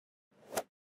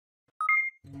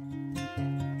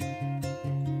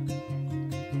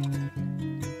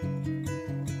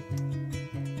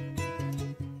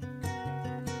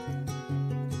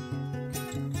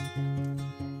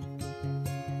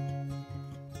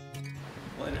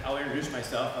Well, and I'll introduce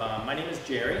myself. My name is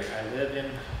Jerry. I live in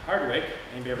Hardwick.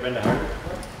 Anybody ever been to Hardwick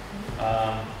before?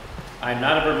 I'm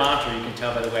not a Vermonter. You can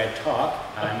tell by the way I talk.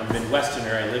 I'm a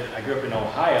Midwesterner. I grew up in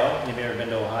Ohio. Anybody ever been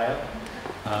to Ohio?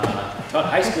 I taught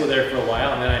high school there for a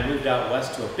while, and then I moved out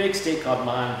west to a big state called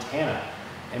Montana.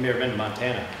 Anybody ever been to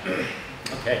Montana?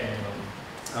 Okay.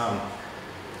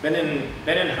 Been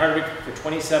in Hardwick for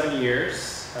 27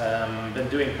 years. Been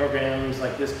doing programs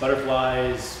like this,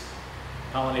 butterflies,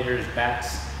 pollinators,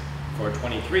 bats, for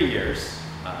 23 years.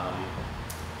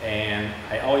 And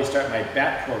I always start my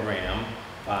bat program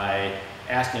by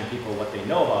asking people what they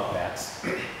know about bats.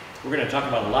 We're going to talk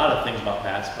about a lot of things about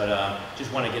bats, but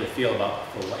just want to get a feel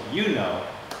for what you know.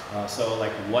 So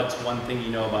like, what's one thing you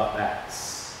know about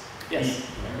bats? Yes?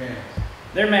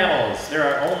 They're mammals. There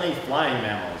are only flying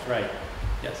mammals, right?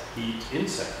 Yes? Eat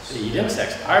insects. They eat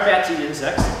insects. Our bats eat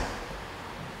insects.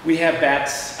 We have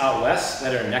bats out west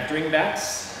that are nectaring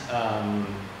bats.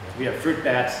 We have fruit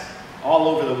bats all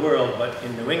over the world, but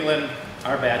in New England,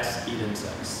 our bats eat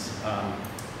insects.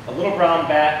 A little brown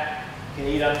bat can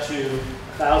eat up to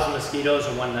 1,000 mosquitoes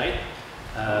in one night.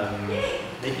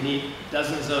 They can eat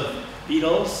dozens of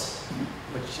beetles,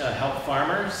 which help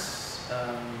farmers.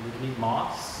 We can eat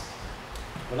moths.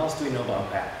 What else do we know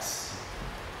about bats?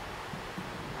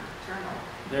 Nocturnal.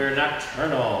 They're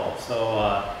nocturnal,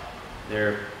 so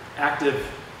they're active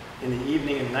in the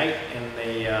evening and night, and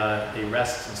they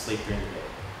rest and sleep during the day.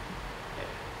 Okay.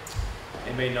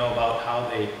 Anybody know about how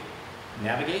they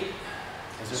navigate?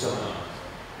 Sonar.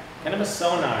 Kind of a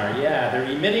sonar, yeah. They're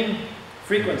emitting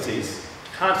frequencies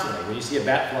constantly. When you see a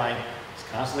bat flying, it's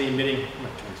constantly emitting. I'm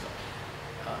going to turn this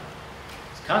off.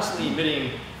 It's constantly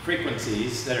emitting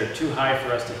frequencies that are too high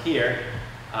for us to hear.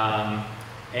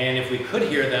 And if we could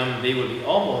hear them, they would be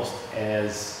almost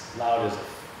as loud as a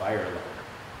fire alarm.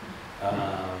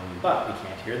 But we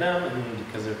can't hear them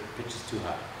because their pitch is too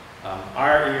high.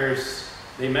 Our ears,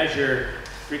 they measure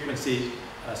frequency,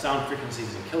 sound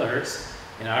frequencies in kilohertz,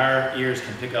 and our ears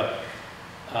can pick up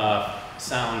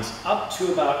sounds up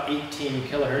to about 18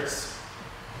 kilohertz.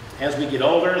 As we get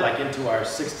older, like into our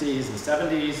 60s and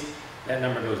 70s, that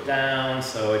number goes down.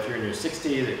 So if you're in your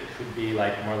 60s, it could be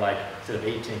like more like, instead of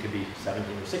 18, it could be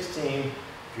 17 or 16. If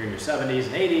you're in your 70s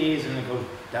and 80s, and it goes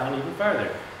down even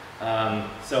farther.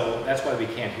 So that's why we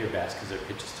can't hear bats, because their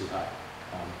pitch is too high.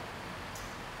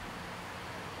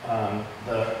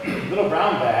 The little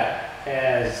brown bat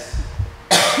has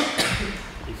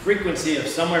a frequency of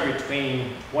somewhere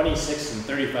between 26 and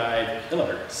 35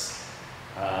 kilohertz.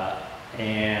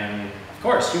 And of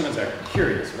course, humans are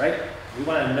curious, right? We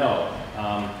want to know.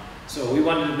 So we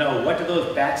wanted to know, what do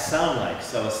those bats sound like?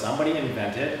 So somebody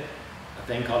invented a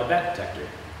thing called a bat detector.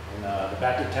 And the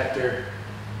bat detector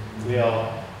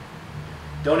will,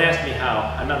 don't ask me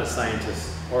how, I'm not a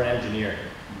scientist or an engineer,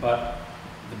 but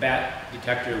the bat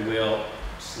detector will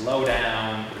slow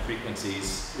down the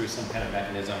frequencies through some kind of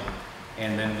mechanism,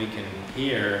 and then we can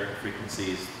hear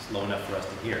frequencies slow enough for us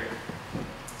to hear.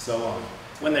 So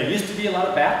when there used to be a lot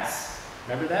of bats,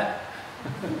 remember that?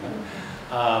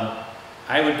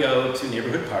 I would go to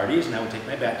neighborhood parties and I would take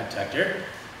my bat detector,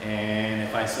 and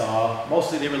if I saw,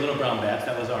 mostly they were little brown bats,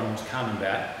 that was our most common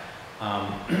bat,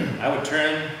 I would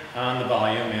turn on the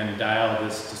volume and dial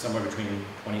this to somewhere between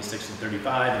 26 and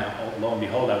 35, and lo and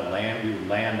behold, we would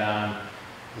land on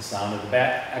the sound of the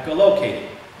bat echolocating,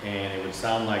 and it would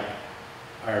sound like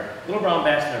our little brown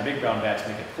bats and our big brown bats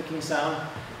make a clicking sound.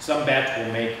 Some bats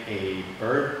will make a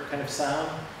bird kind of sound,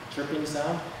 chirping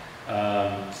sound.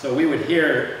 So we would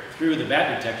hear through the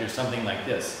bat detector something like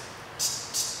this.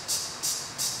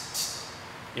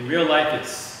 In real life,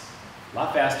 it's a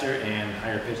lot faster and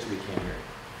higher pitched, we can't hear.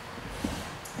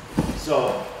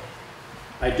 So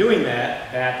by doing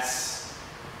that, bats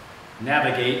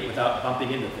navigate without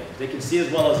bumping into things. They can see as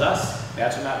well as us.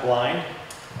 Bats are not blind,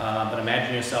 but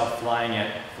imagine yourself flying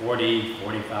at 40,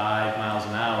 45 miles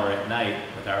an hour at night.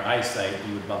 With our eyesight,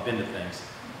 you would bump into things.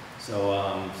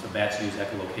 So bats use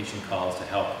echolocation calls to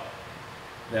help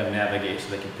them navigate so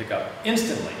they can pick up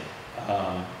instantly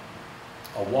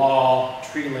a wall,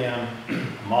 tree limb,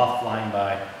 a moth flying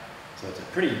by. So it's a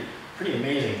pretty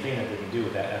amazing thing that they can do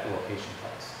with that echolocation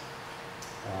calls.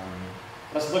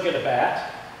 Let's look at a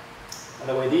bat. By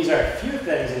the way, these are a few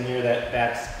things in here that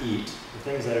bats eat. The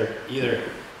things that are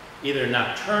either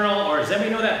nocturnal, or does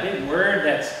anybody know that big word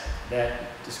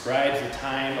that describes the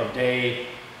time of day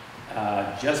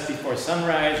just before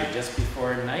sunrise or just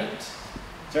before night?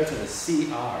 It starts with a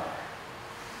CR.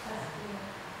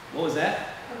 What was that?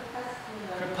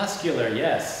 Crepuscular,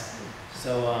 yes.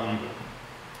 So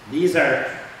these are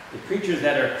the creatures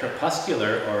that are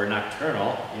crepuscular or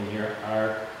nocturnal in here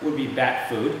would be bat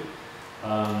food.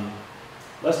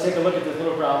 Let's take a look at this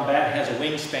little brown bat. It has a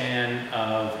wingspan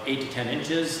of 8 to 10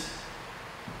 inches.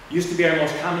 Used to be our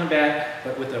most common bat,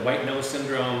 but with the white nose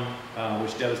syndrome,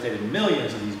 which devastated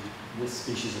millions of this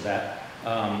species of bat,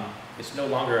 it's no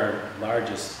longer our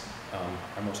largest,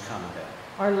 our most common bat.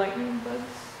 Are lightning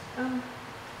bugs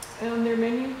on their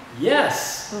menu?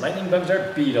 Yes, lightning bugs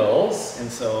are beetles,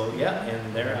 and so, yeah,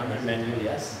 and they're on their menu,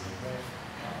 yes.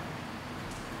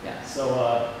 Yeah,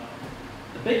 so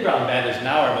the big brown bat is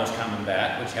now our most common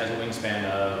bat, which has a wingspan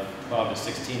of 12 to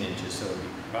 16 inches, so it would be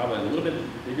probably a little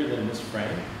bit bigger than this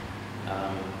frame.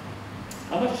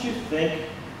 How much do you think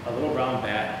a little brown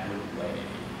bat would weigh?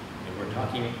 And we're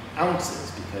talking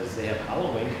ounces because they have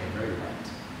hollow wings and they're very light.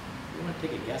 You want to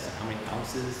take a guess at how many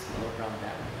ounces a little brown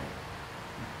bat would weigh?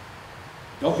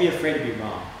 Don't be afraid to be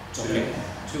wrong.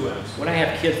 Two ounces. When I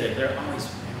have kids, they're always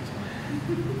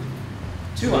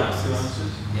 2 ounces. 2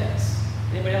 ounces? Yes.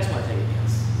 Anybody else want to take a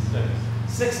guess?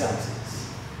 6. 6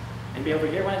 ounces. Anybody over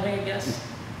here want to take a guess?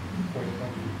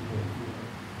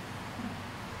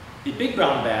 The big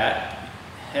brown bat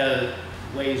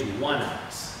weighs 1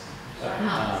 ounce.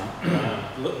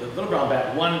 The little brown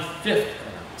bat, 1/5 of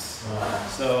an ounce.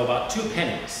 So about 2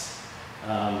 pennies.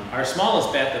 Our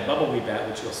smallest bat, the bumblebee bat,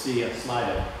 which you'll see on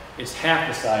Schneider, is half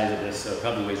the size of this, so it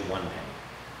probably weighs 1 penny.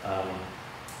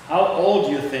 How old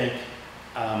do you think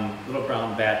little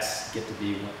brown bats get to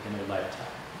be in their lifetime?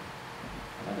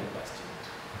 Another question.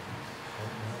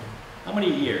 How many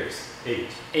years?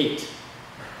 8. 8.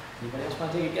 Anybody else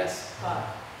want to take a guess? 5.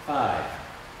 5.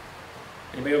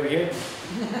 Anybody over here?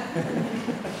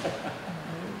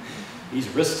 These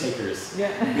risk takers. Yeah.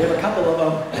 We have a couple of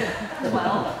them.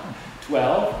 12.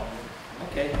 12?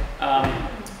 Okay.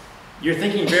 You're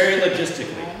thinking very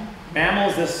logistically.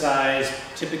 Mammals this size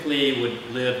typically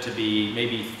would live to be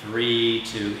maybe 3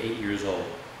 to 8 years old.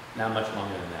 Not much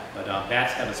longer than that. But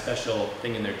bats have a special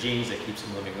thing in their genes that keeps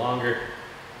them living longer.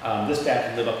 This bat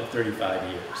can live up to 35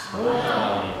 years.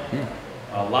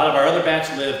 A lot of our other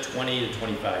bats live 20 to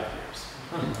 25 years.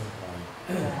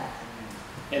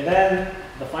 And then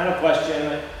the final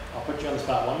question, I'll put you on the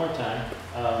spot one more time.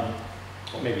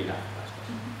 Well, maybe not the last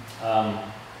question.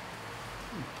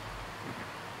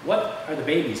 What are the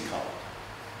babies called?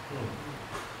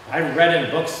 I've read in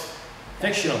books,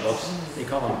 fictional books, they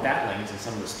call them batlings in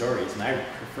some of the stories, and I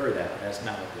prefer that, but that's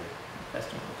not what they're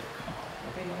called.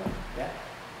 Okay, no, bat?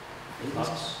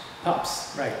 Pups.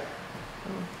 Pups, right.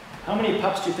 How many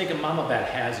pups do you think a mama bat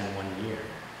has in 1 year?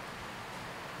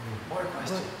 More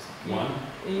questions. One.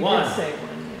 You One. did say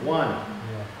 1. Yeah.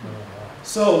 1.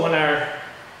 So when our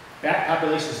bat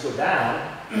populations go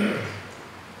down,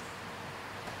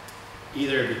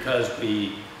 either because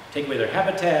we take away their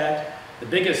habitat, the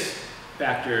biggest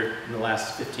factor in the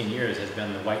last 15 years has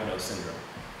been the white nose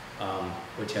syndrome,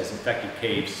 which has infected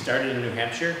caves. Started in New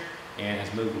Hampshire and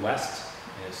has moved west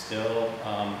and is still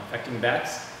affecting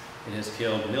bats. It has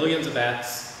killed millions of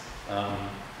bats.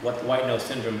 What the white nose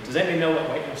syndrome, does anybody know what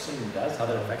white nose syndrome does, how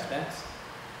that affects bats?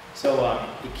 So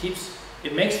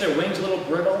it makes their wings a little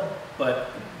brittle, but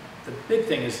the big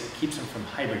thing is it keeps them from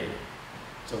hibernating.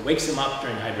 So it wakes them up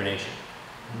during hibernation.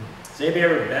 Has anybody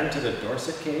ever been to the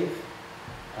Dorset Cave?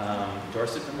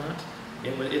 Dorset, Vermont?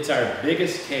 It's our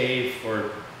biggest cave for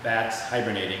bats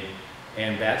hibernating,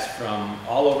 and bats from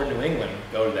all over New England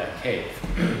go to that cave.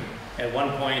 At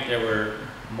one point there were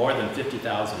more than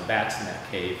 50,000 bats in that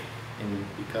cave, and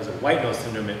because of white nose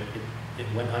syndrome it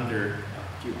went under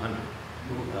a few hundred.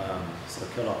 So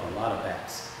it killed off a lot of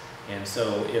bats. And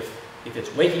so if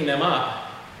it's waking them up,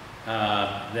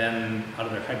 then out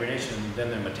of their hibernation, then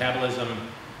their metabolism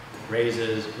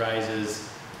rises.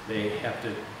 They have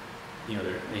to,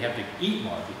 they have to eat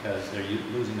more because they're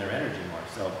losing their energy more.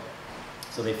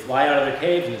 So they fly out of their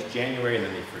caves, and it's January, and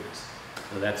then they freeze.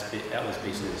 So that was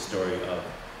basically the story of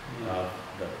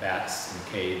the bats in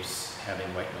caves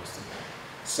having white nose syndrome.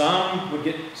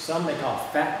 Some they call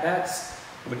fat bats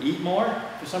would eat more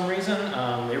for some reason.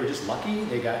 They were just lucky.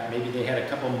 Maybe they had a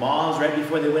couple moths right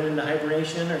before they went into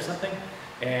hibernation or something,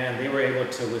 and they were able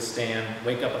to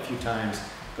wake up a few times,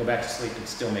 go back to sleep, and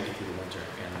still make it through the winter.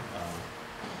 And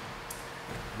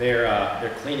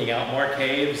they're cleaning out more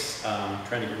caves,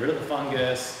 trying to get rid of the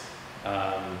fungus.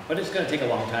 But it's going to take a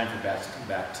long time for bats to come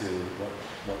back to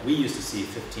what we used to see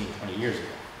 15, 20 years ago,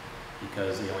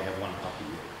 because they only have 1 pup a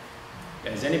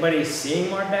year. Is anybody seeing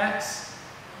more bats?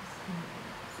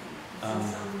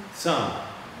 Some.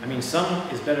 I mean, some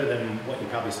is better than what you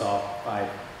probably saw 5,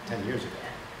 10 years ago.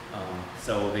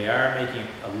 So they are making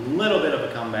a little bit of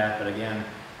a comeback, but again,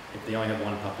 if they only have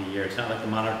 1 pup a year, it's not like the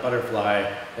monarch butterfly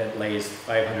that lays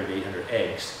 500 to 800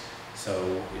 eggs.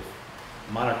 So if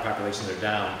monarch populations are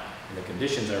down, and the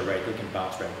conditions are right, they can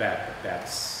bounce right back, but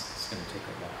it's going to take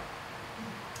a while.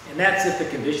 And that's if the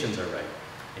conditions are right.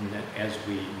 And as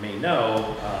we may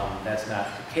know, that's not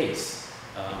the case.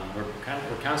 We're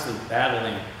constantly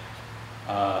battling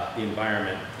the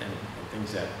environment and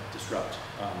things that disrupt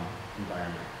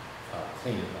environment,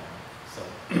 clean environment. So,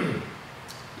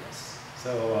 yes.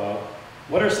 So,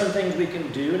 what are some things we can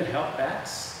do to help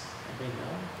bats? Anybody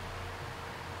know?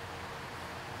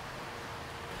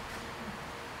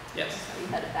 Yes. So you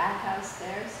had a bat house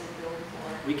there, so you're building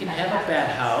more. We can have a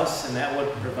bat house, and that would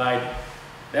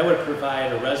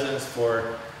provide a residence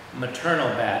for maternal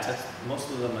bats. That's, most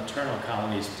of the maternal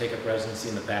colonies take up residency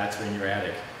in the bats or in your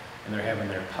attic, and they're having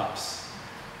their pups.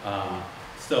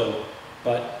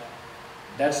 But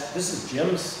this is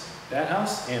Jim's bat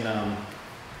house, and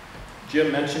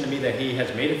Jim mentioned to me that he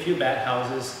has made a few bat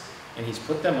houses, and he's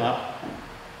put them up,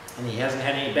 and he hasn't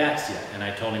had any bats yet. And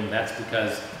I told him that's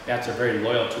because bats are very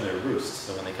loyal to their roosts.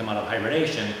 So when they come out of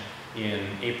hibernation in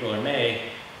April or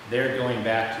May, they're going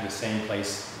back to the same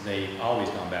place they've always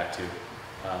gone back to.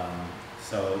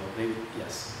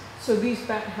 Yes. So these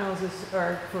bat houses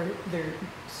are for their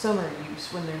summer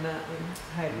use when they're not in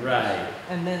hibernation. Right.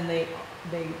 And then they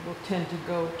will tend to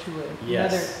go to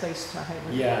Yes. another place to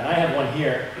hibernate. Yeah, and I have one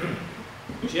here.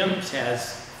 Jim's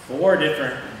has 4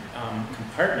 different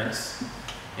compartments,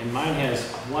 and mine has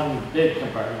one big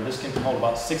compartment. This can hold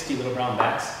about 60 little brown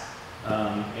bats.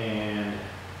 And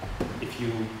if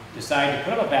you decide to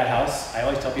put up a bat house, I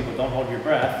always tell people don't hold your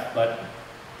breath, but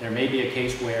there may be a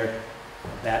case where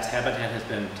bat's habitat has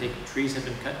been taken, trees have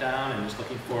been cut down and is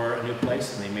looking for a new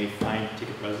place, and they may take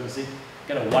up residency.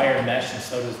 Got a wire mesh, and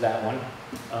so does that one.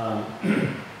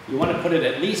 You want to put it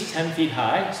at least 10 feet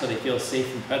high so they feel safe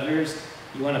from predators.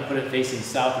 You want to put it facing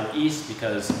south or east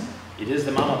because it is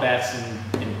the mama bats and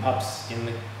pups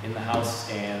in the house,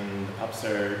 and the pups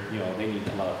are, they need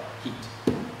a lot of heat.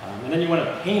 And then you want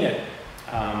to paint it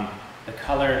the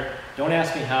color. Don't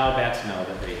ask me how bats know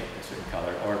that they have a certain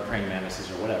color, or praying mantises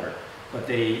or whatever. But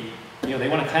they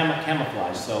want to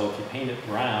camouflage. So if you paint it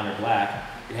brown or black,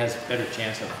 it has a better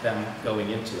chance of them going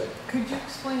into it. Could you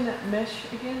explain that mesh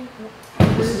again?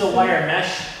 This is a wire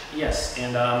mesh, yes,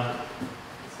 and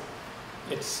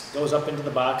it goes up into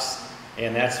the box,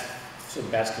 and that's so the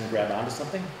bats can grab onto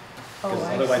something. Because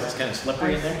otherwise it's kind of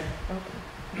slippery in there.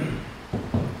 Okay.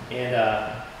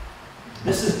 And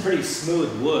this is pretty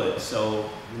smooth wood, so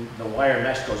the wire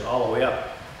mesh goes all the way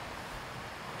up.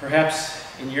 Perhaps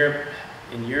in your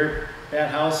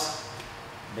bat house,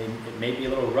 it may be a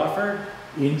little rougher.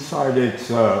 Inside it's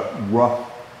rough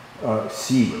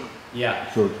cedar, Yeah.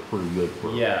 so it's pretty good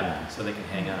for So they can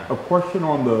hang on. A question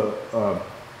on the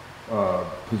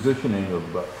positioning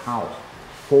of the house.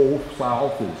 Full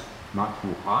south is not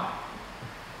too hot.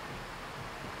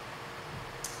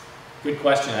 Good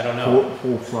question. I don't know.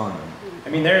 Full sun. I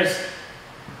mean, this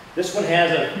one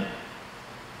has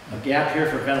a gap here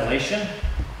for ventilation.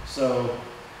 So,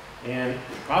 and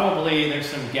probably there's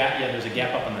some gap. Yeah, there's a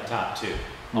gap up on the top too,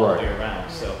 all the way around.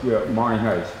 So yeah, mine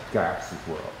has gaps as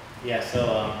well. Yeah.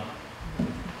 So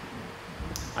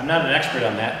I'm not an expert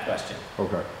on that question.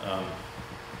 Okay.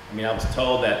 I mean, I was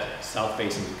told that south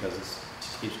facing because it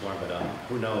just keeps warm, but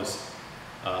who knows?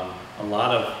 A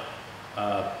lot of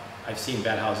I've seen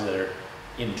bat houses that are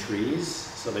in trees,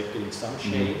 so they're getting some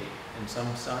shade and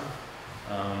some sun.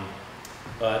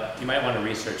 But you might want to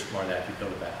research more of that if you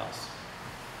build a bat house.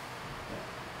 Yeah.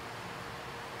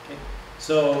 Okay.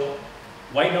 So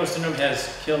white-nose syndrome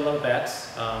has killed a lot of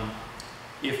bats.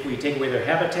 If we take away their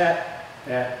habitat,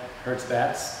 that hurts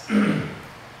bats.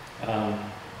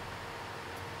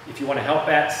 If you want to help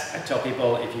bats, I tell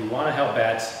people, if you want to help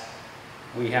bats,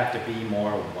 we have to be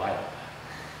more wild.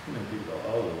 And people go,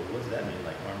 oh, what does that mean?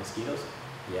 Like more mosquitoes?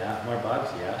 Yeah. More bugs?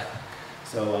 Yeah.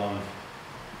 So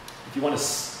if you want to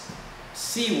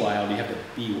see wild, you have to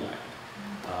be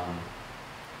wild.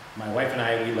 My wife and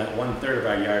I, we let 1/3 of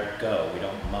our yard go. We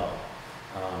don't mow.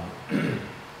 And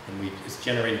it's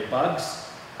generated bugs.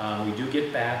 We do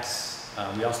get bats.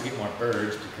 We also get more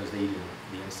birds because they eat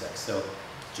the insects. So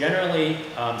generally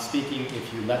speaking,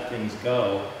 if you let things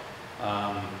go,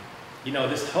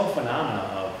 this whole phenomena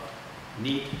of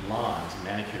neat lawns,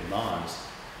 manicured lawns,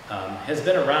 has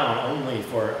been around only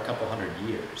for a couple hundred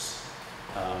years.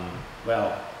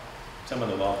 Well, some of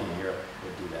the wealthy in Europe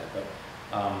would do that, but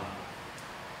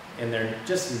and they're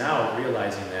just now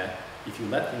realizing that if you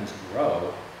let things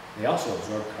grow, they also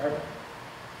absorb carbon.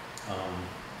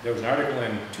 There was an article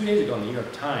 2 days ago in the New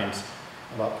York Times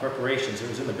about corporations. It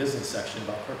was in the business section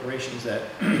about corporations that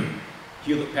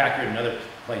Hewlett-Packard and other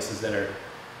places that are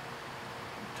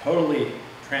totally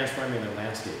transforming their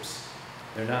landscapes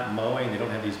They're not mowing, they don't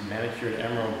have these manicured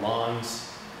emerald lawns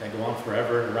that go on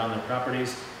forever around their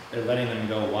properties. They're letting them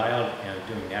go wild and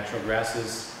doing natural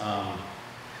grasses.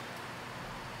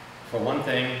 For one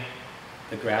thing,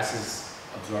 the grasses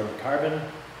absorb the carbon.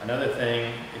 Another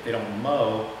thing, if they don't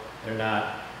mow, they're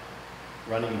not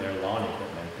running their lawn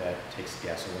equipment that takes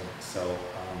gasoline. So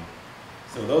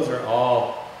those are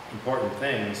all important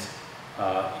things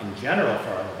in general for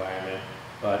our environment,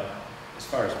 but as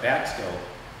far as bats go,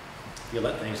 if you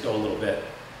let things go a little bit,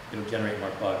 it'll generate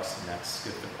more bugs, and that's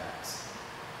good for the bats.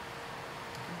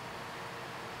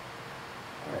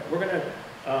 All right, we're gonna,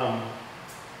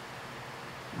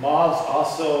 moths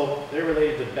also, they're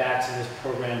related to bats in this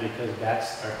program because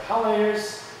bats are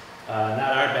pollinators. Not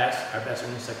our bats are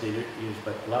insect eaters,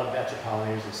 but a lot of bats are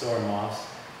pollinators, and so are moths,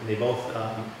 and they both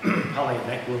pollinate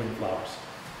night blooming flowers.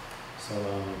 So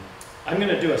I'm going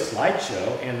to do a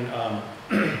slideshow, and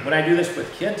when I do this with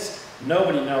kids,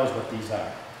 nobody knows what these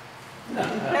are.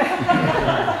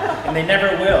 And they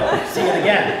never will see it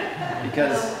again,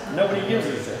 because nobody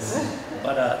uses this.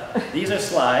 But these are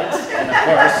slides, and of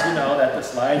course, you know that the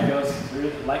slide goes through,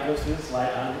 the light goes through the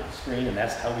slide onto the screen, and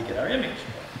that's how we get our image.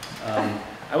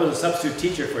 I was a substitute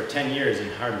teacher for 10 years in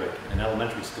Hardwick, in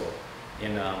elementary school.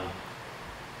 And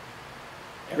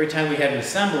every time we had an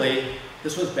assembly,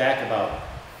 this was back about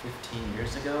 15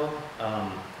 years ago,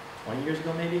 20 years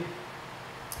ago maybe.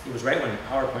 It was right when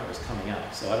PowerPoint was coming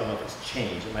out, so I don't know if it's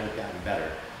changed, it might have gotten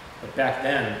better. But back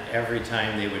then, every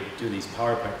time they would do these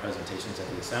PowerPoint presentations at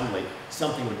the assembly,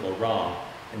 something would go wrong,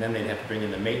 and then they'd have to bring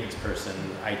in the maintenance person,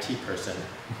 the IT person.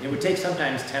 It would take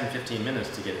sometimes 10, 15 minutes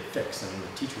to get it fixed, and the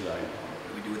teacher would like, what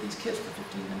do we do with these kids for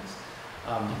 15 minutes?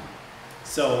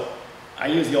 So I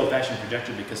use the old-fashioned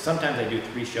projector because sometimes I do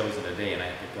 3 shows in a day, and I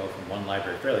have to go from one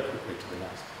library fairly quickly to the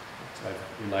next. So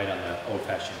I've relied on the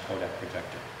old-fashioned Kodak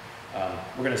projector.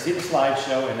 We're going to see the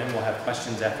slideshow, and then we'll have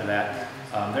questions after that.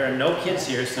 There are no kids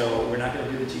here, so we're not going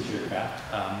to do the teacher craft.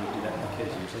 We do that with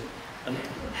kids usually.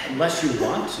 Unless you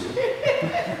want to.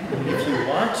 If you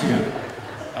want to.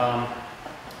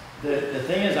 The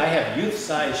thing is, I have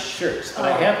youth-size shirts, but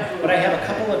I have a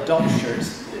couple adult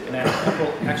shirts, and I have a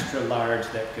couple extra large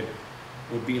that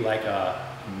would be like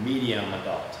a medium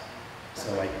adult.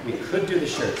 So we could do the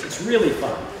shirts. It's really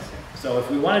fun. So if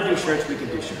we want to do shirts, we can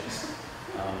do shirts.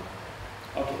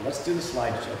 Okay, let's do the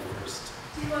slideshow first.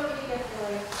 Do you want me to get the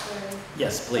light?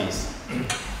 Yes, please. I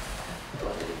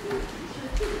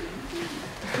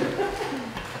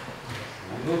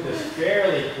move this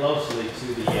fairly closely to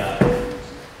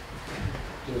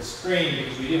the screen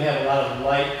because we do have a lot of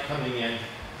light coming in,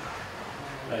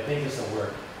 but I think this will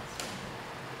work.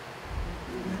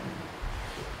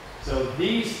 So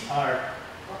these are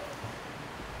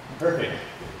perfect.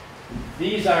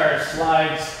 These are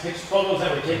slides, photos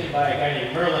that were taken by a guy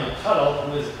named Merlin Tuttle,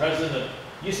 who is the president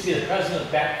used to be the president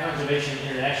of Bat Conservation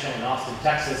International in Austin,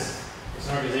 Texas. It's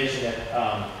an organization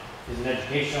that is an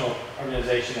educational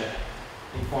organization that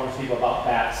informs people about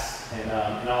bats,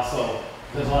 and also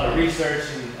does a lot of research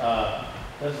and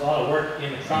does a lot of work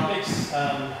in the tropics,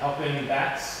 helping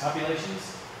bats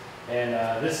populations. And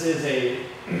this is a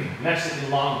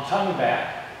Mexican long-tongued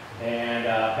bat, and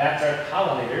bats are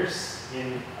pollinators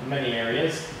in many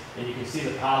areas, and you can see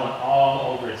the pollen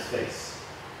all over its face.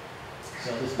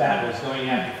 So this bat was going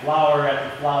after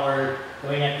flower,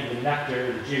 going after the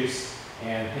nectar, the juice,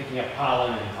 and picking up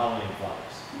pollen and pollinating flowers.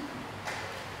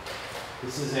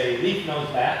 This is a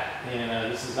leaf-nosed bat, and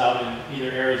this is out in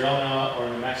either Arizona or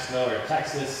New Mexico or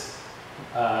Texas.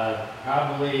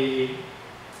 Probably,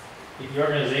 if your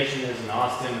organization is in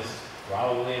Austin, it's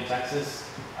probably in Texas.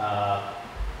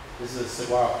 This is a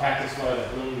saguaro cactus flower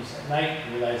that blooms at night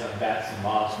and relies on bats and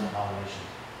moths for pollination.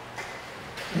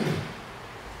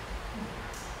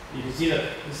 You can see that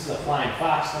this is a flying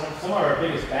fox. Some of our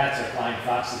biggest bats are flying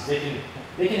foxes. They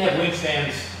can have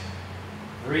wingspans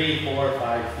 3, 4,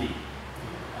 5 feet.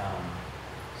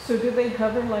 So do they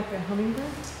hover like a hummingbird?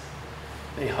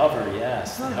 They hover,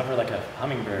 yes. They hover like a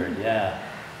hummingbird, yeah.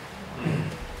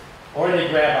 Or they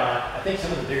grab on. I think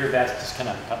some of the bigger bats just kind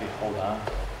of probably hold on.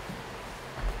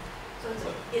 So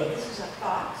this is a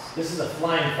fox? This is a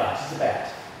flying fox. It's a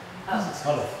bat. Oh. It's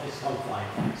called a flying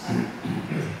fox.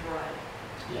 Right.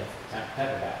 Yeah,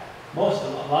 type of bat. A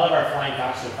lot of our flying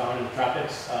foxes are found in the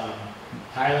tropics.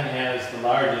 Thailand has the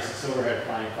largest silverhead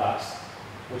flying fox,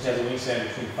 which has a wingspan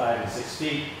between 5 and 6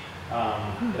 feet.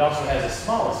 It also has the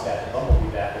smallest bat, the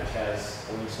bumblebee bat, which has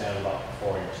a wingspan of about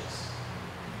 4 inches.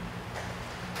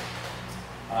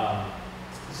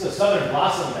 This is a southern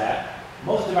blossom bat.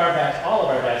 Most of our bats, all of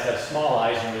our bats have small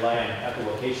eyes and rely on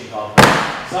echolocation called.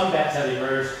 Some bats have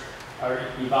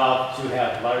evolved to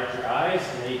have larger eyes,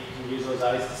 and they can use those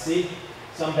eyes to see.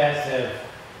 some bats have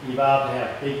evolved to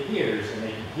have big ears and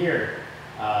they can hear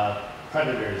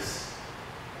predators.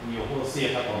 And we'll see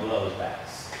a couple of those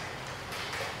bats.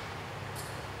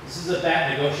 This is a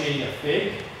bat negotiating a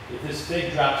fig. If this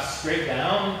fig drops straight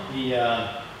down, it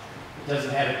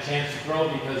doesn't have a chance to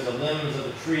grow because the limbs of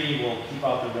the tree will keep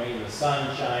out the rain and the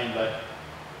sunshine, but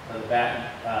the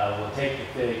bat will take the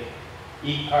fig,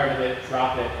 eat part of it,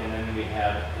 drop it, and then it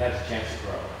has a chance to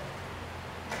grow.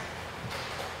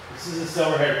 This is a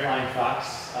silver-haired flying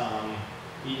fox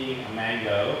eating a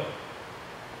mango,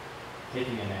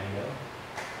 taking a mango.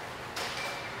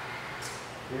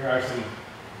 Here are some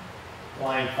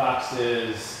flying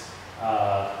foxes.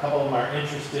 A couple of them are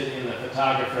interested in the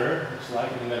photographer, looks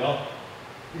like in the middle.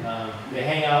 They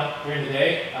hang out during the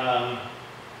day.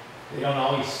 They don't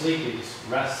always sleep, they just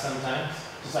rest sometimes,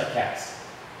 just like cats.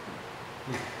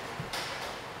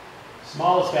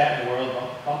 Smallest bat in the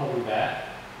world, bumblebee bat.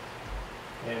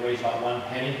 It weighs about 1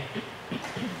 penny.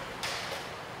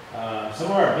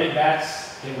 Some of our big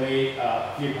bats can weigh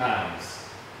a few pounds.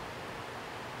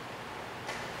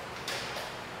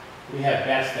 We have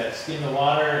bats that skim the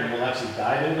water and will actually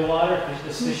dive into the water.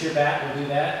 This fisher bat will do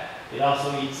that. It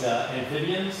also eats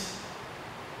amphibians.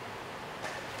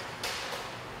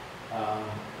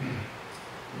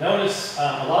 Notice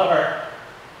a lot of our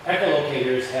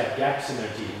echolocators have gaps in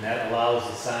their teeth, and that allows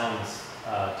the sounds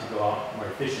to go out more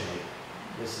efficiently.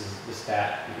 This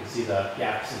bat, you can see the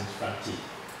gaps in its front teeth.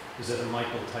 Is that a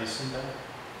Michael Tyson bat?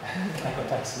 Michael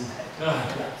Tyson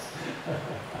bat.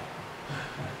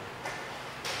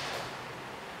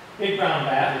 Big brown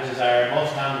bat, which is our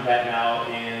most common bat now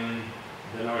in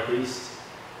the Northeast.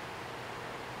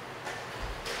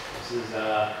 This is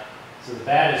so the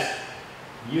bat is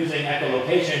using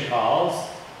echolocation calls,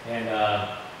 and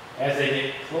as they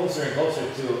get closer and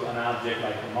closer to an object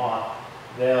like a moth,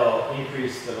 they'll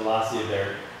increase the velocity of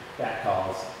their bat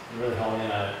calls and really hone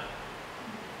in on it.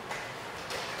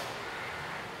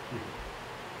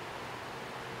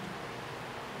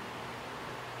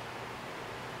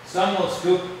 Some will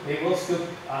scoop, they will scoop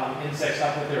insects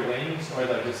up with their wings, or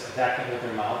they'll just attack them with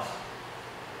their mouths.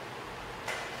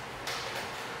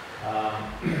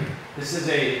 This is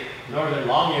a northern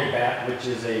long-eared bat, which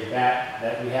is a bat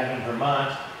that we have in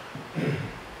Vermont.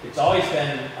 It's always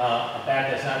been a bat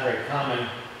that's not very common,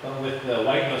 but with the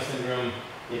white nose syndrome,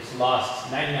 it's lost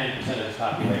 99% of its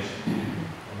population.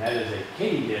 And that is a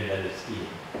katydid that it's eating.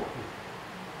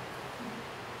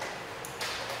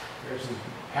 There's some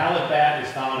pallid bat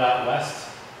is found out west.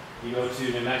 You go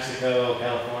to New Mexico,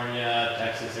 California,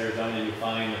 Texas, Arizona, you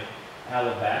find the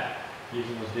pallid bat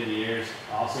using those big ears.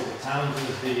 Also the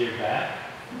Townsend's big-eared bat.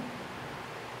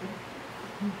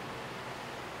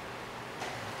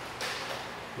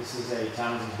 This is a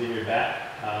Townsend's big-eared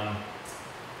bat.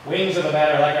 Wings of the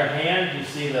bat are like our hand. You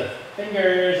see the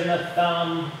fingers and the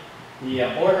thumb.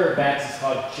 The order of bats is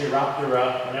called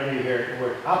Chiroptera. Whenever you hear the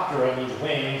word optera, it means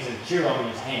wings, and chiro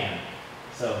means hand.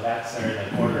 So bats are in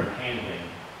the order of hand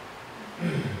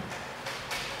wing.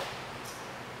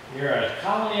 Here are a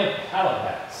colony of pallid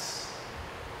bats.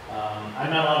 I'm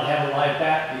not allowed to have a live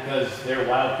bat because they're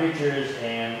wild creatures,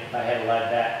 and if I had a live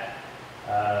bat,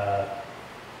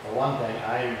 for one thing,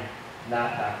 I'm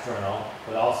not nocturnal,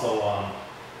 but also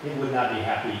it would not be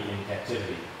happy in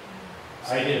captivity.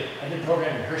 I did a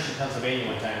program in Hershey, Pennsylvania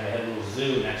one time. They had a little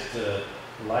zoo next to the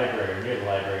library, near the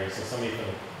library, so somebody from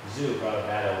the zoo brought a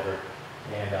bat over,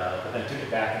 and but then took it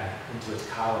back into its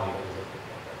colony.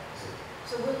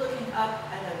 So we're looking up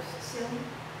at a ceiling?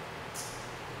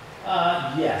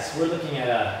 Yes, we're looking at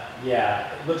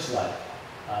it looks like.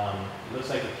 It looks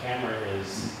like the camera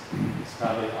is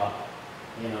probably up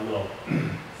in a little,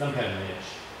 some kind of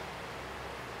niche.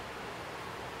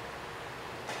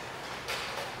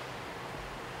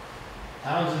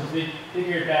 Townsend's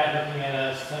big-eared bat looking at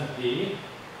a centipede.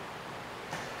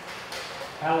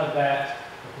 Pallid bat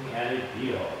looking at a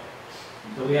beetle.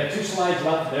 So we have 2 slides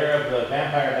left there of the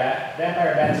vampire bat.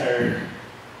 Vampire bats are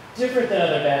different than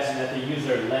other bats in that they use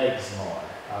their legs more.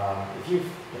 If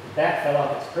the bat fell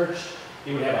off its perch,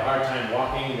 it would have a hard time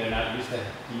walking. They're not used to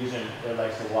using their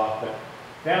legs to walk. But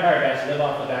vampire bats live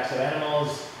off the backs of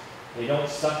animals. They don't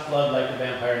suck blood like the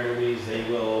vampire movies. They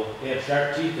have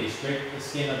sharp teeth. They scrape the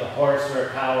skin of a horse or a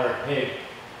cow or a pig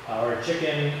or a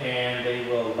chicken, and they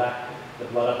will lap the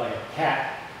blood up like a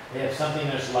cat. They have something in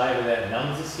their saliva that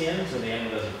numbs the skin so the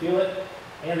animal doesn't feel it,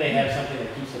 and they have something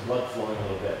that keeps the blood flowing a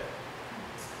little bit.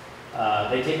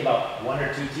 They take about 1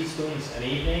 or 2 teaspoons an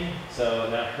evening, so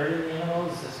they're not hurting the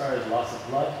animals as far as loss of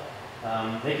blood.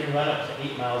 They can run up to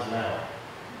 8 miles an hour.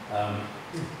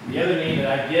 The other name that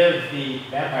I give the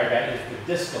vampire bat is the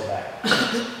disco bat,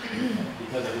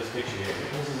 because of this picture here.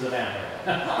 This is a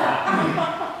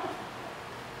vampire.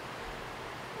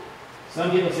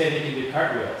 Some people say they can do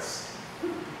cartwheels.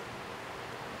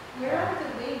 Where are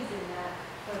the wings in that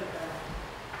photograph?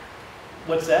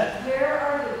 What's that? Where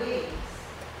are the wings?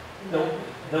 in that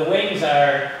The wings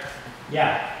are,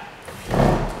 yeah.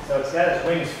 So it's got its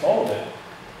wings folded. photo?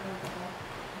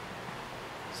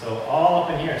 So all up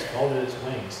in here is folded its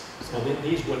wings. So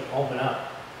these would open up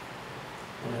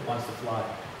when it wants to fly.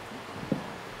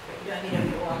 You don't need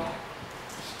them to walk.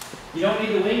 You don't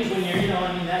need the wings when you're,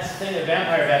 I mean, that's the thing that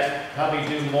vampire bats probably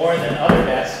do more than other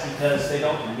bats because they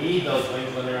don't need those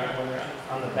wings when they're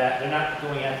on the bat. They're not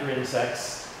going after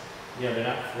insects. They're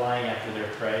not flying after their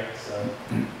prey. So,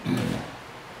 and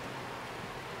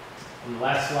the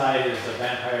last slide is a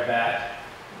vampire bat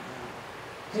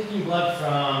taking blood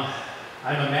from.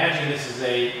 I'm imagining this is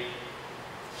a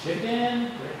chicken,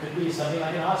 or it could be something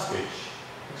like an ostrich.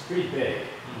 It's pretty big.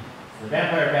 The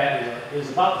vampire bat is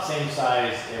about the same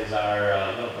size as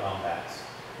our little brown bats.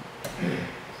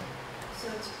 So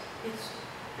it's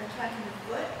attacking the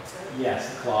foot? or-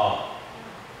 Yes, the claw.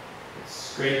 It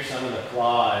scrapes under the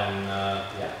claw and,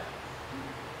 yeah.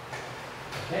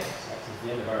 Okay, so that's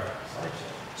the end of our slideshow.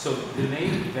 So the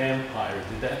name vampire,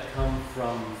 did that come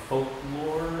from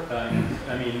folklore?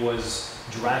 I mean, was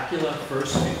Dracula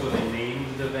first before they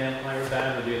named the vampire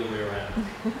bat, or the other way around?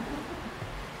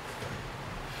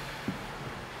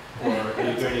 Or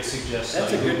is there any suggestion?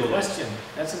 That's a good question.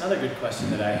 That's another good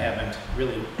question that I haven't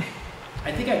really,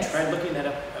 I think I tried looking that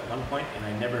up at one point and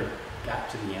I never got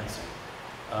to the answer.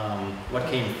 What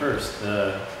came first,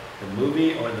 the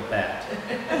movie or the bat?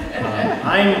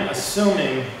 I'm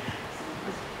assuming,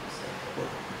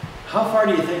 how far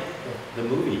do you think the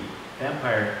movie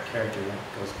vampire character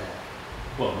goes back?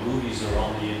 Well, movies are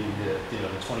only in the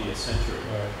 20th century.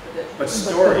 But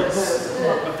stories,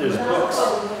 but there's books.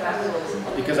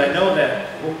 Because I know that,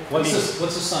 What's the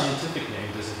scientific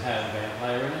name? Does it have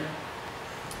vampire in it?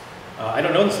 I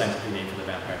don't know the scientific name for the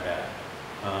vampire bat.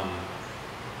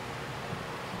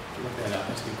 Look that up,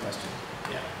 that's a good question.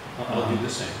 Yeah. I'll do the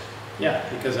same. Yeah,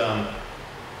 because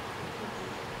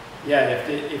yeah,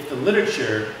 if the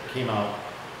literature came out,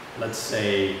 let's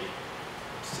say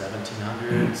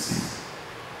 1700s,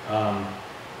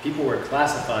 people were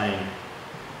classifying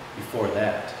before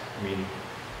that. I mean,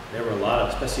 there were a lot of,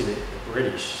 especially the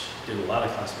British did a lot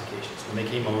of classifications. When they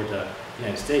came over to the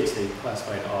United States, they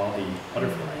classified all the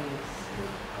butterfly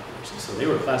populations. So they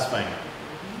were classifying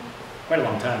quite a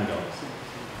long time ago.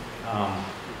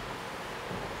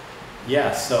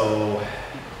 Yeah, so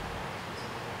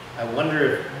I wonder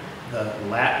if the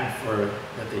Latin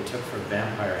that they took for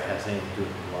vampire has anything to do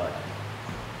with blood.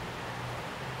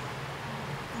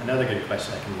 Another good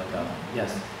question I can look up.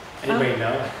 Yes. Anybody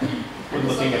know? We're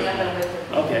looking at.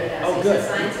 Okay. Oh, good.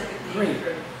 Scientific name Great.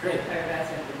 for Great. vampire bats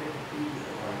have the Wikipedia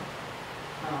or,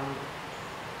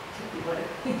 what,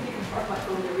 you can mark my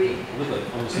phone to read. Look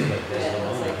like almost like Yeah, it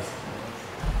looks Desdemona. like-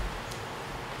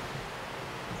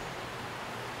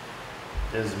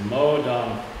 Desmodon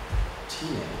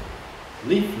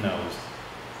leaf nose.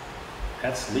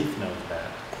 That's leaf nose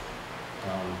bat.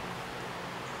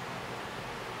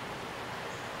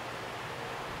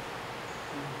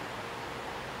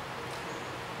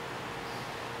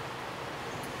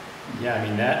 Yeah, I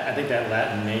mean I think that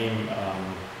Latin name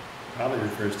probably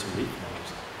refers to leaf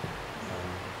nose.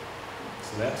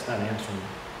 So that's not answering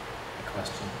the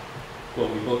question. Well,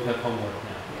 we both have homework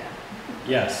now. Yeah.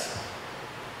 Yes.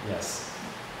 Yes.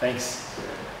 Thanks.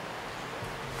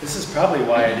 This is probably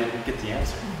why I didn't get the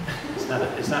answer. It's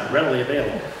not readily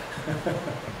available.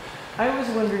 I was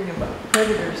wondering about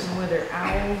predators and whether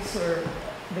owls or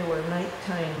there were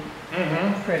nighttime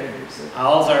predators.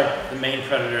 Owls are the main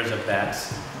predators of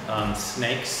bats.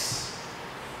 Snakes.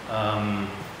 How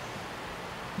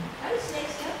do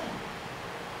snakes get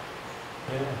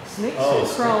them? Snakes Oh, will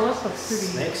crawl up a pretty.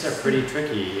 Snakes are pretty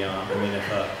tricky. I mean,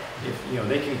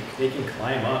 if they can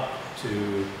climb up to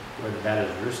where the bat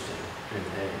is roosting during the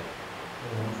day.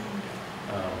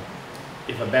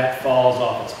 If a bat falls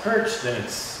off its perch, then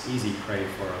it's easy prey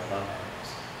for a lot of animals.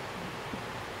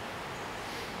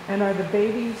 And are the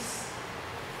babies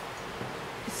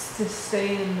to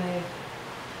stay in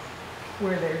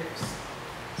where they're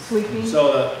sleeping?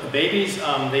 So the babies,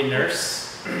 they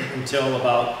nurse until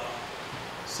about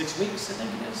 6 weeks, I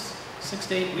think it is, 6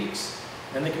 to 8 weeks.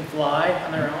 Then they can fly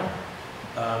on their own.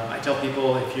 I tell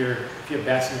people if you have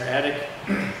bats in your attic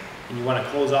and you want to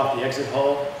close off the exit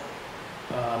hole,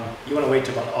 you want to wait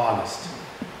till about August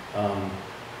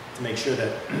to make sure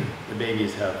that the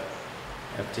babies have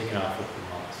have taken off with the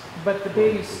moths. But the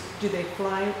babies, do they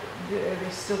fly? Are they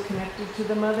still connected to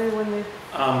the mother when they?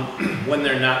 When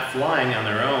they're not flying on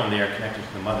their own, they are connected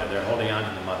to the mother. They're holding on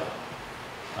to the mother.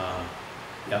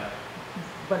 Yep.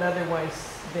 But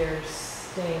otherwise, they're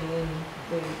staying in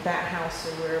that house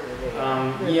or wherever they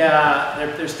are. Yeah,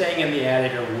 they're staying in the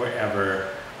attic or wherever,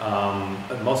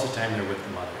 but most of the time they're with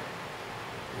the mother.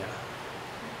 Yeah.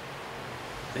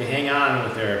 They hang on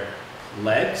with their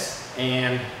legs,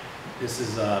 and this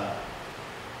is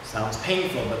sounds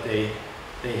painful, but they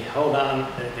hold on.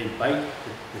 They bite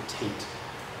the taint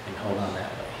and hold on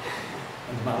that way.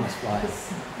 And the mama's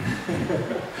flies.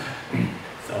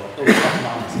 So those tough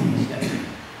mamas. Yes.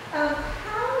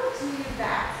 How do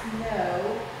bats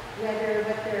know whether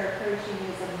what they're approaching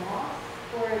is a moth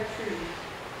or a tree?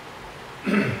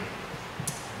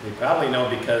 They probably know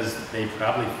because they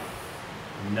probably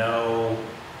know,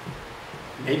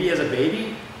 maybe as a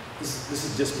baby, this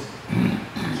is just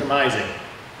surmising.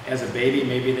 As a baby,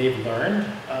 maybe they've learned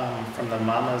from the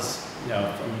mamas,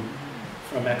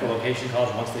 from echolocation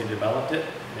calls once they developed it.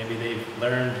 Maybe they've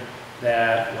learned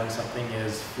that when something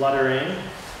is fluttering,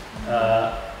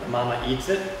 the mama eats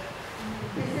it.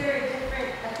 Is there a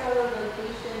different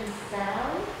echolocation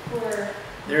sound for?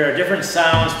 There are different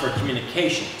sounds for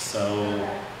communication. So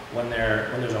when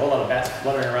there's a whole lot of bats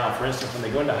fluttering around, for instance, when they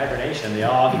go into hibernation, they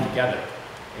all get together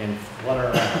and flutter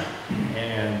around,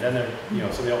 and then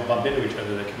they're, so they don't bump into each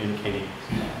other. They're communicating.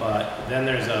 But then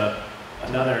there's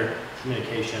another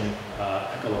communication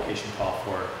echolocation call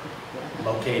for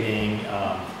locating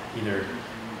either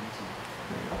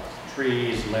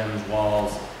trees, limbs,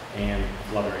 walls, and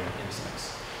fluttering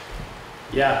insects.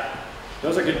 Yeah,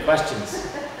 those are good questions.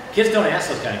 Kids don't ask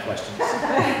those kind of questions.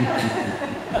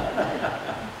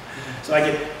 So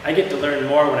I get to learn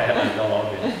more when I have my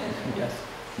dog. Yes.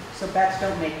 So bats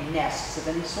don't make nests of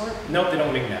any sort? Nope, they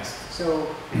don't make nests.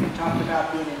 So we talked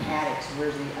about being in attics.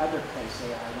 Where's the other place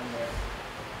they are when they're?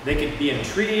 They could be in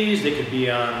trees. They could be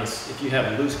on, if you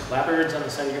have loose clapboards on the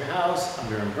side of your house,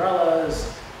 under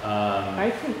umbrellas.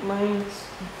 I think mine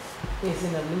is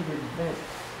in a louvered vent.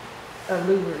 A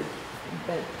louvered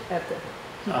vent at the.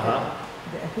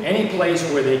 Any place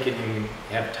where they can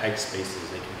have tight spaces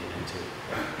they can get into.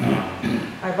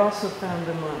 I've also found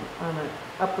them on an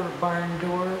upper barn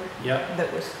door Yep.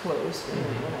 that was closed, and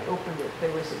then when I opened it,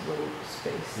 there was a little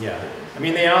space. Yeah.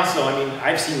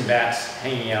 I've seen bats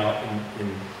hanging out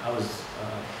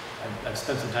I've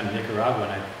spent some time in Nicaragua,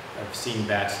 and I've seen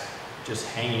bats just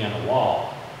hanging on a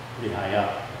wall pretty high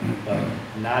up, but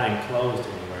not enclosed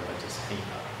anywhere, but just hanging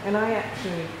up. And I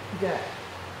actually got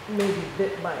maybe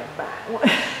bit by a bat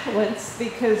once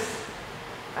because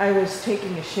I was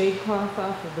taking a shade cloth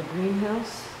off of the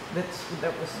greenhouse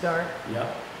that was dark,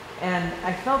 Yep. and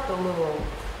I felt a little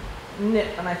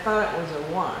nip, and I thought it was a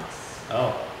wasp.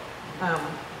 Oh.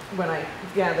 When I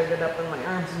gathered it up in my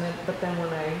arms, but then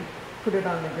when I put it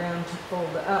on the ground to fold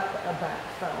it up, a bat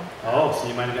fell. Oh, so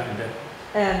you might have gotten bit.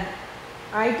 And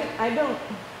I don't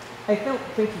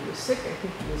think he was sick. I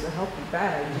think he was a healthy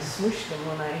bat. I just smushed him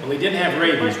when I. Well, he didn't have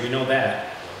rabies. We know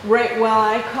that. Right. Well,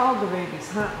 I called the rabies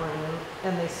hotline,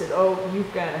 and they said, "Oh,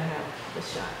 you've got to have the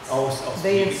shots." Oh, so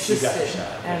they you insisted, got the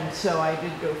shot. Okay. and so I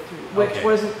did go through, which Okay.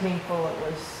 wasn't painful. It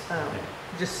was Okay.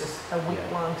 just a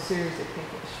week-long series of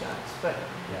painful shots, but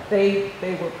Yeah.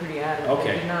 they were pretty adamant.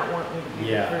 Okay. They did not want me to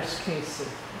be Yeah. the first case of.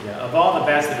 Yeah, of all the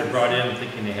bats that are brought in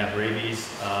thinking they have rabies,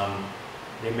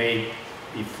 they may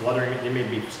be fluttering, they may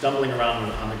be stumbling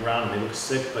around on the ground, and they look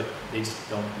sick, but they just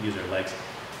don't use their legs.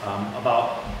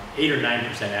 About 8 or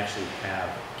 9% actually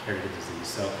carry the disease.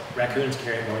 So raccoons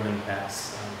carry it more than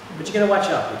bats, but you gotta watch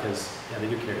out because they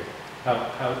do carry it.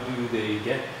 How do they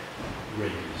get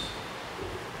rabies?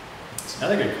 It's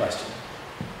another good question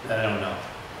that I don't know.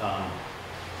 I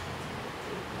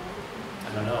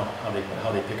don't know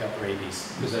how they pick up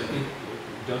rabies. Because I think,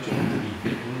 don't you have to be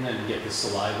bitten and get the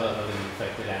saliva of an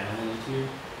infected animal into you?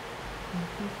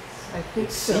 I think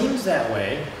It so. seems that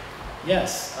way.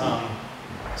 Yes.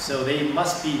 So they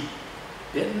must be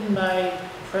bitten by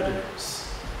predators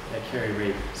that carry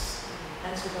rabies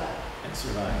And survive. and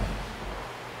survive.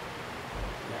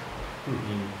 Yeah. I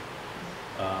mean,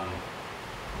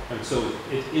 And so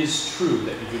it is true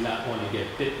that you do not want to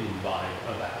get bitten by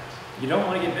a bat. you don't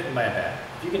want to get bitten by a bat.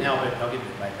 If you can help it, don't get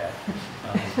bitten by a bat.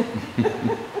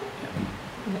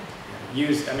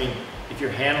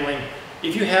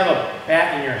 If you have a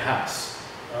bat in your house,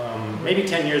 maybe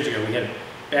 10 years ago we had a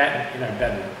bat in our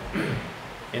bedroom,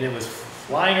 and it was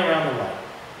flying around the light.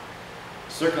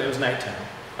 Circling, it was nighttime.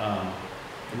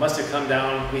 It must have come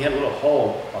down, we had a little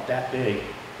hole about that big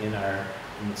in the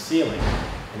ceiling,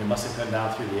 and it must have come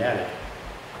down through the attic.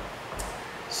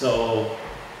 So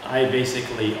I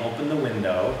basically opened the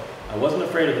window. I wasn't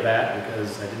afraid of the bat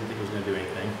because I didn't think it was going to do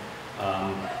anything.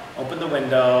 Opened the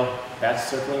window, bats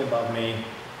circling above me.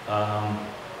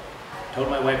 Told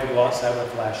my wife to go outside with a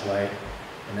flashlight,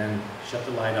 and then shut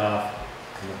the light off,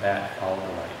 and the bat followed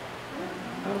the light.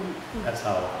 That's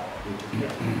how we took care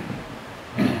of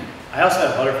it. I also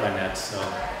have butterfly nets, so I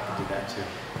can do that too.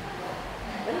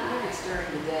 I don't think it's during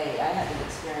the day. I had an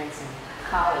experience in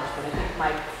college, but I think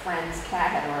my friend's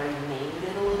cat had already named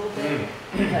it a little bit.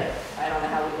 But I don't know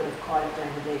how we would have caught it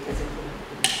during the day because it would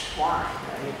have been flying,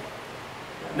 right?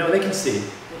 No, they can see.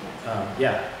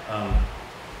 Yeah.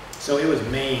 So it was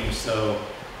maimed, so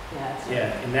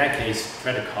yeah, in that case,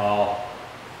 try to call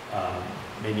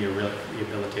maybe a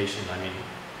rehabilitation. I mean,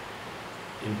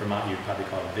 in Vermont, you'd probably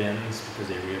call it VINs because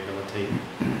they rehabilitate.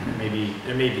 Maybe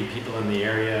there may be people in the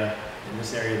area, in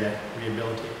this area, that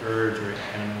rehabilitate birds or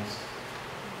animals.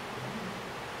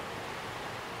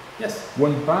 Yes?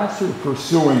 When bats are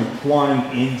pursuing flying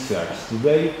insects, do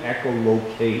they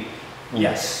echolocate on a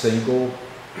Yes. single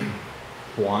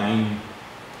flying?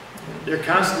 They're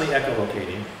constantly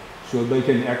echolocating. So they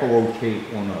can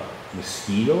echolocate on a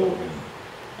mosquito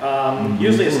and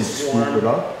Usually it's a scoop it swarm.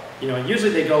 up, You know, usually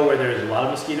they go where there's a lot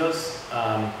of mosquitoes.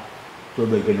 so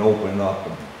they can open up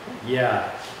and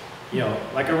Yeah, you know,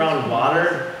 like around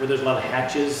water where there's a lot of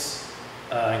hatches,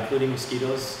 including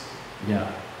mosquitoes. Yeah.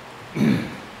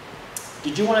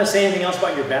 Did you want to say anything else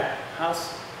about your bat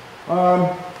house?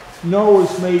 No,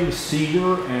 it's made of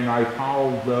cedar, and I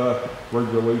follow the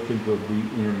regulations of the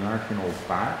International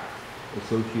Bat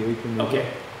Association. Okay.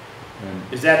 And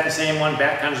Is that the same one,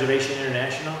 Bat Conservation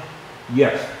International?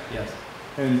 yes, Yes.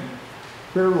 and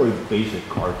fairly basic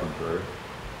carpentry.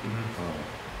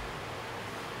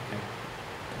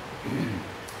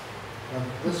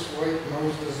 This white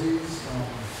nose disease,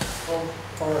 how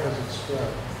far has it spread?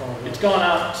 How far It's gone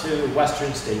out to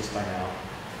western states by now.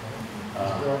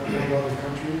 Has it gone to other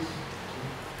countries?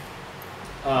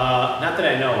 Not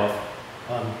that I know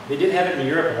of. They did have it in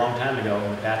Europe a long time ago,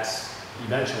 and the bats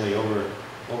eventually,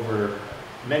 over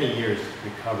many years,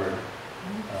 recovered.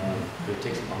 But it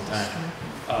takes a long time.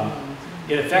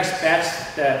 It affects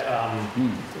bats that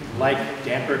like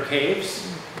damper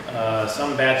caves.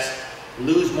 Some bats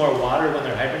lose more water when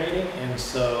they're hibernating, and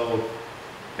so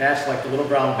bats like the little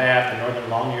brown bat, the northern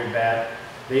long-eared bat,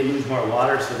 they lose more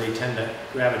water, so they tend to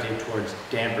gravitate towards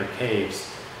damper caves,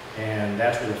 and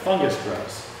that's where the fungus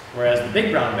grows. Whereas the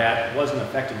big brown bat wasn't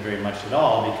affected very much at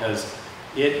all because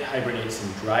it hibernates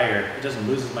in drier, it doesn't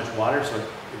lose as much water, so it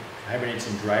hibernates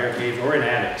in drier caves or in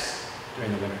attics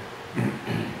during the winter.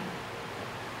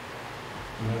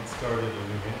 And that started in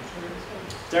New Hampshire, is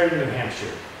it? Started in New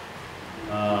Hampshire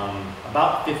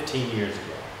about 15 years ago.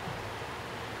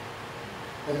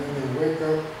 And then they wake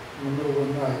up in the middle of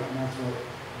the night, and that's what...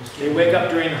 They wake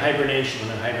up during hibernation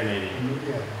when they're hibernating,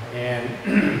 Yeah.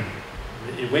 and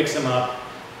it wakes them up,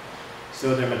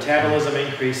 so their metabolism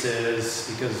increases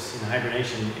because in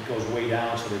hibernation it goes way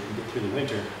down so they can get through the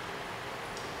winter.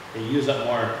 They use up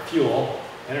more fuel,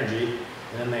 energy,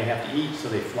 and then they have to eat, so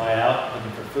they fly out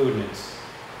looking for food, and it's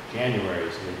January,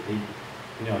 so they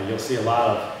you know, you'll see a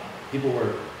lot of, people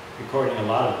were recording a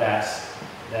lot of bats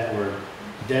that were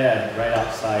dead right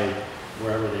outside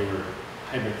wherever they were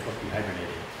supposed to be hibernating.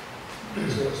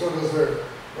 So does their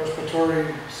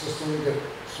respiratory system get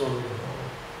sort of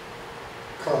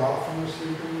cut off when they're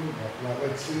sleeping,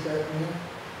 like sleep apnea?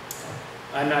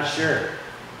 I'm not sure.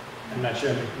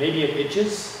 Maybe it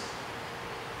itches.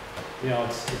 You know,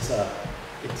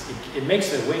 it makes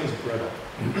their wings brittle.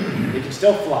 They can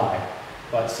still fly,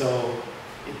 but so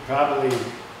it probably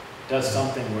does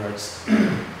something where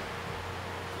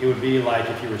it would be like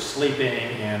if you were sleeping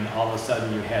and all of a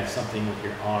sudden you had something with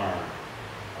your arm,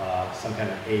 some kind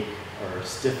of ache or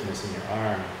stiffness in your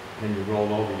arm, and then you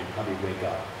roll over, you'd probably wake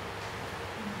up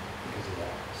because of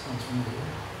that. Sounds familiar.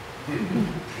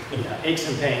 Yeah, aches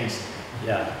and pains,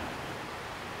 yeah.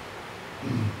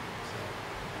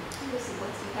 Listen,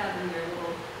 what's you have in your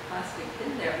little plastic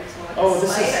bin there? It's like Oh, a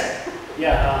this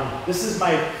spider. this is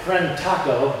my friend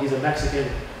Taco. He's a Mexican.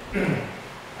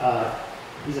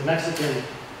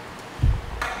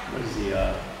 What is he?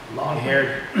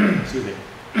 Long-haired. Excuse me.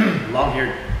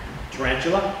 Long-haired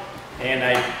tarantula, and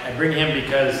I bring him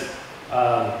because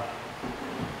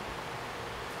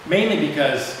mainly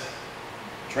because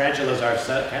tarantulas are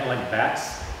kind of like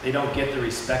bats. They don't get the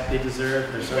respect they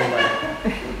deserve. They're sort of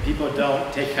like, people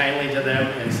don't take kindly to them,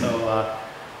 and so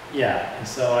yeah, and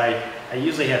so I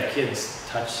usually have kids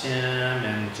touch him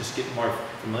and just get more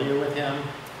familiar with him.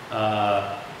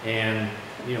 And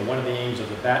you know, one of the aims of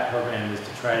the bat program is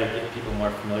to try to get people more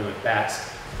familiar with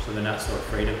bats, so they're not so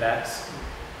afraid of bats.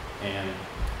 And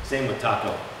Same with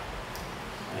taco.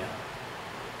 Yeah.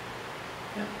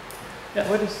 Yeah. Yeah.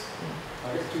 What is,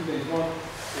 I guess two things. One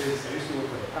is I used to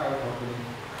work for a power company in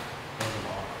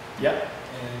Vermont. Yep.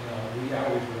 And we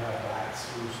always would have bats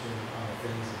roosting on the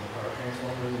things in the power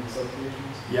transformers and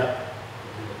substations. Yep.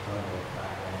 We did a ton of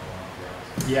bat on the ground.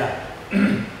 Yeah.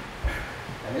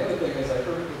 And the other thing is I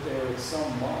heard that there were some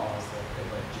laws that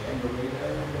could like jam the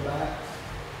radar in the bat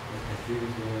and confuse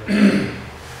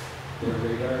their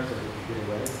radar so they could get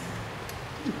away.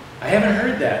 I haven't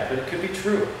heard that, but it could be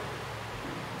true.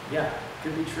 Yeah,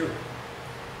 could be true.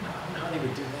 No, I don't know how they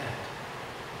would do that.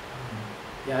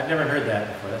 Yeah, I've never heard that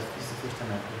before. This is the first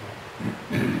time I've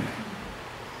heard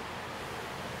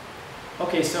that.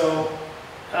 Okay, so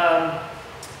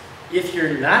if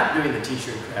you're not doing the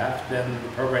t-shirt craft, then the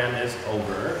program is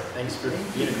over. Thanks for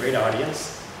being a great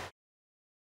audience.